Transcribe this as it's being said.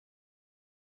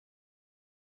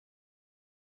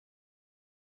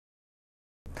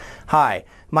Hi,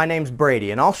 my name's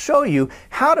Brady and I'll show you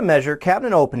how to measure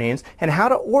cabinet openings and how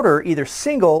to order either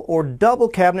single or double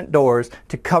cabinet doors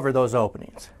to cover those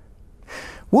openings.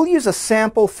 We'll use a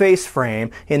sample face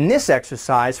frame in this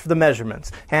exercise for the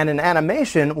measurements, and an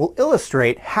animation will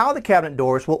illustrate how the cabinet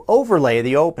doors will overlay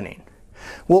the opening.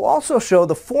 We'll also show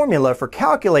the formula for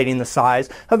calculating the size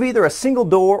of either a single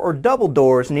door or double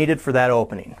doors needed for that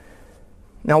opening.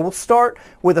 Now we'll start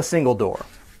with a single door.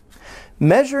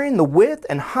 Measuring the width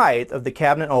and height of the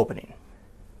cabinet opening.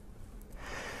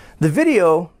 The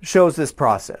video shows this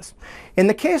process. In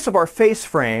the case of our face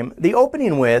frame, the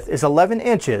opening width is 11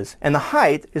 inches and the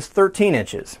height is 13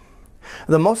 inches.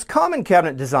 The most common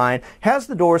cabinet design has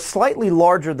the doors slightly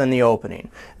larger than the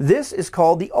opening. This is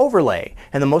called the overlay,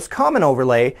 and the most common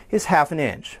overlay is ½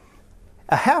 inch.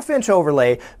 A ½ inch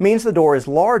overlay means the door is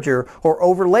larger or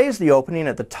overlays the opening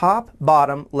at the top,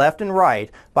 bottom, left, and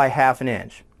right by ½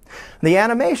 inch. The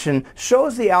animation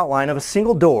shows the outline of a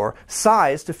single door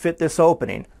sized to fit this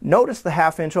opening. Notice the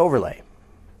 ½ inch overlay.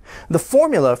 The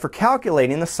formula for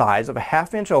calculating the size of a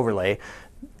 ½ inch overlay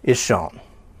is shown.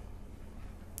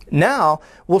 Now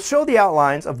we'll show the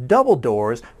outlines of double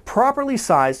doors properly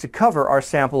sized to cover our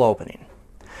sample opening.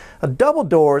 Double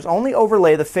doors only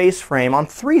overlay the face frame on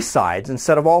 3 sides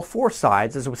instead of all 4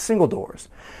 sides as with single doors.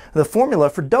 The formula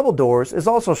for double doors is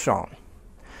also shown.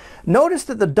 Notice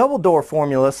that the double door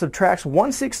formula subtracts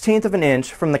 1/16 of an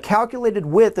inch from the calculated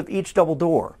width of each double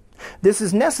door. This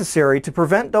is necessary to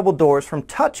prevent double doors from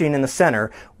touching in the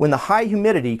center when the high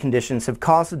humidity conditions have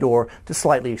caused the door to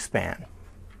slightly expand.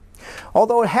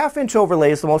 Although a ½ inch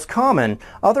overlay is the most common,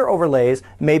 other overlays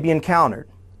may be encountered.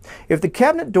 If the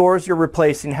cabinet doors you're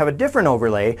replacing have a different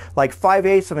overlay, like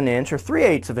 5/8 of an inch or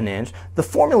 3/8 of an inch, the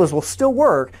formulas will still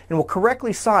work and will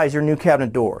correctly size your new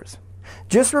cabinet doors.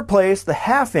 Just replace the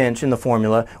 ½ inch in the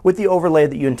formula with the overlay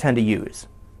that you intend to use.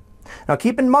 Now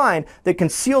keep in mind that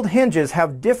concealed hinges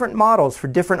have different models for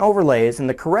different overlays, and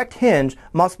the correct hinge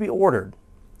must be ordered.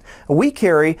 We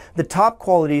carry the top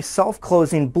quality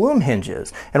self-closing bloom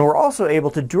hinges, and we're also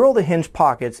able to drill the hinge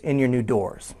pockets in your new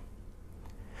doors.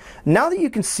 Now that you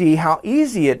can see how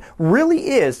easy it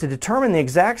really is to determine the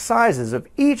exact sizes of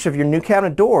each of your new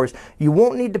cabinet doors, you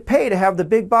won't need to pay to have the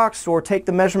big box store take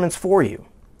the measurements for you.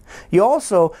 You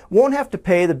also won't have to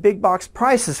pay the big box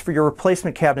prices for your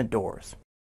replacement cabinet doors.